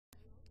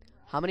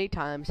How many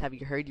times have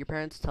you heard your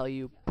parents tell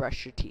you,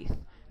 brush your teeth?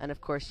 And of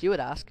course you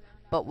would ask,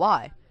 but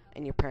why?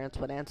 And your parents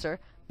would answer,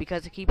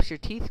 because it keeps your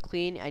teeth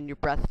clean and your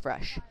breath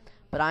fresh.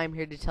 But I am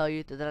here to tell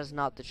you that that is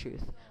not the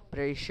truth. But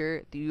are you sure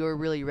that you are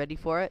really ready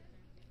for it?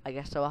 I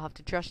guess I will have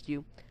to trust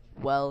you.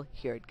 Well,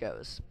 here it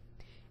goes.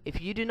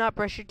 If you do not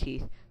brush your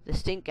teeth, the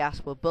stink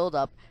gas will build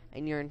up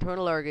and your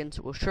internal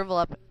organs will shrivel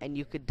up and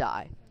you could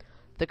die.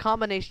 The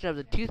combination of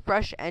the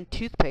toothbrush and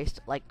toothpaste,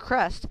 like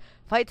Crest,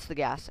 fights the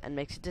gas and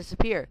makes it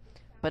disappear.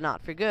 But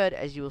not for good,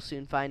 as you will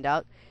soon find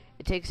out.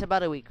 It takes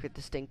about a week for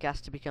the stink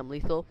gas to become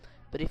lethal,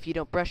 but if you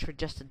don't brush for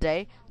just a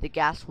day, the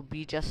gas will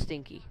be just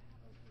stinky.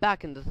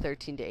 Back in the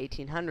 13 to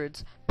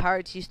 1800s,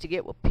 pirates used to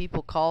get what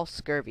people call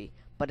scurvy,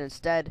 but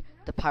instead,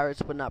 the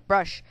pirates would not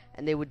brush,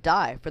 and they would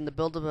die from the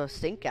buildup of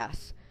stink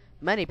gas.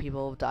 Many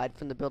people have died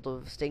from the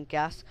buildup of stink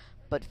gas,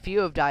 but few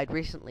have died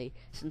recently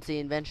since the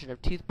invention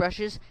of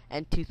toothbrushes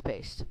and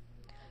toothpaste.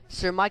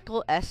 Sir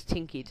Michael S.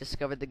 Tinky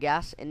discovered the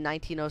gas in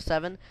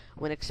 1907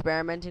 when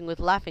experimenting with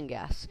laughing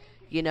gas.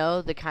 You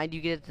know, the kind you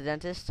get at the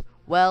dentist?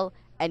 Well,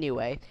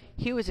 anyway,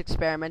 he was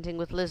experimenting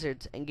with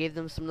lizards and gave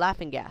them some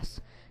laughing gas.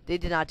 They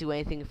did not do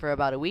anything for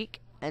about a week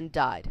and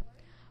died.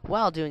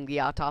 While doing the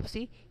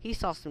autopsy, he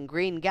saw some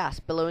green gas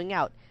billowing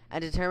out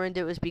and determined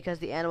it was because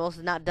the animals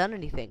had not done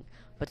anything,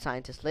 but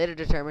scientists later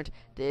determined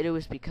that it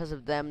was because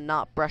of them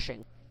not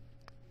brushing.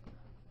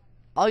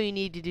 All you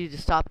need to do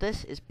to stop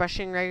this is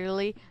brushing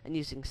regularly and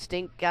using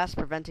stink gas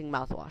preventing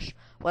mouthwash.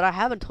 What I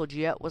haven't told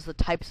you yet was the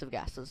types of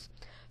gases.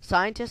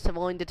 Scientists have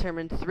only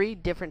determined 3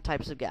 different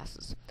types of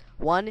gases.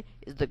 One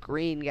is the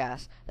green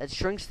gas that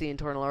shrinks the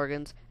internal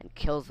organs and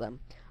kills them.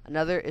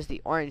 Another is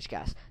the orange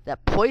gas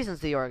that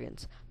poisons the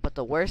organs. But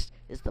the worst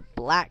is the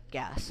black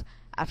gas.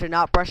 After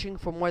not brushing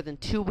for more than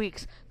 2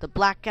 weeks, the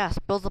black gas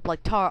builds up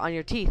like tar on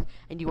your teeth,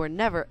 and you are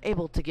never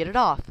able to get it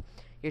off.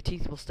 Your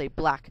teeth will stay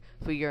black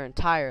for your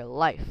entire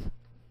life.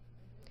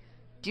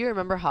 Do you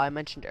remember how I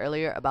mentioned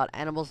earlier about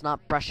animals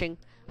not brushing?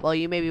 Well,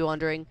 you may be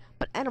wondering,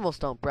 but animals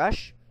don't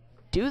brush,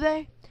 do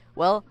they?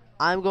 Well,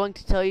 I'm going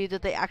to tell you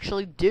that they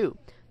actually do.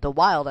 The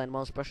wild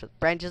animals brush with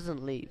branches and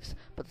leaves,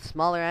 but the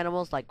smaller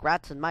animals like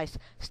rats and mice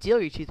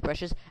steal your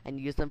toothbrushes and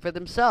use them for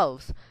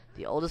themselves.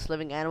 The oldest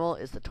living animal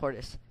is the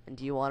tortoise, and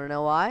do you want to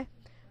know why?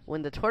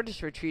 When the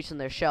tortoise retreats in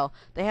their shell,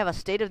 they have a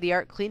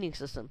state-of-the-art cleaning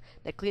system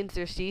that cleans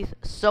their teeth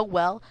so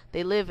well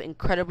they live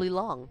incredibly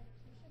long.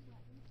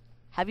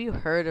 Have you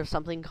heard of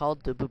something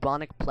called the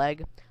bubonic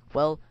plague?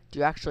 Well, do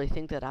you actually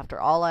think that after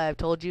all I have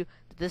told you,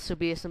 that this would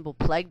be a simple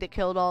plague that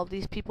killed all of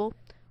these people?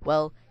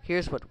 Well,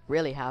 here's what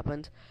really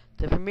happened.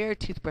 The premier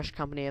toothbrush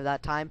company of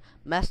that time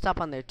messed up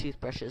on their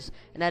toothbrushes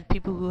and had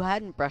people who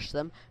hadn't brushed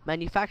them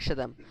manufacture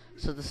them.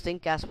 So the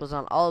stink gas was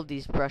on all of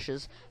these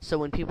brushes, so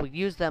when people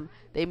used them,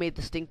 they made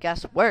the stink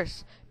gas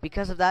worse.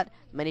 Because of that,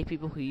 many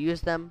people who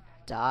used them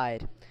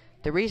died.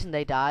 The reason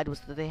they died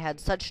was that they had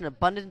such an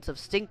abundance of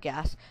stink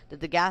gas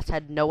that the gas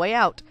had no way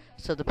out,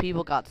 so the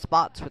people got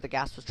spots where the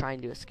gas was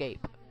trying to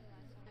escape.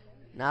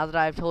 Now that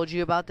I've told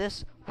you about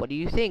this, what do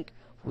you think?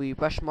 Will you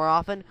brush more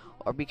often,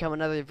 or become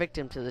another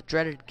victim to the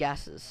dreaded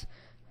gases?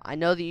 I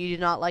know that you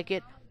do not like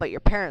it, but your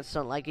parents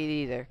don't like it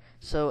either,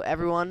 so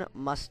everyone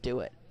must do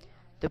it.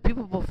 The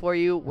people before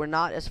you were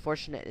not as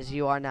fortunate as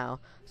you are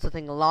now, so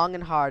think long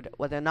and hard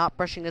whether not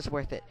brushing is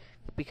worth it,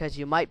 because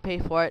you might pay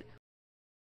for it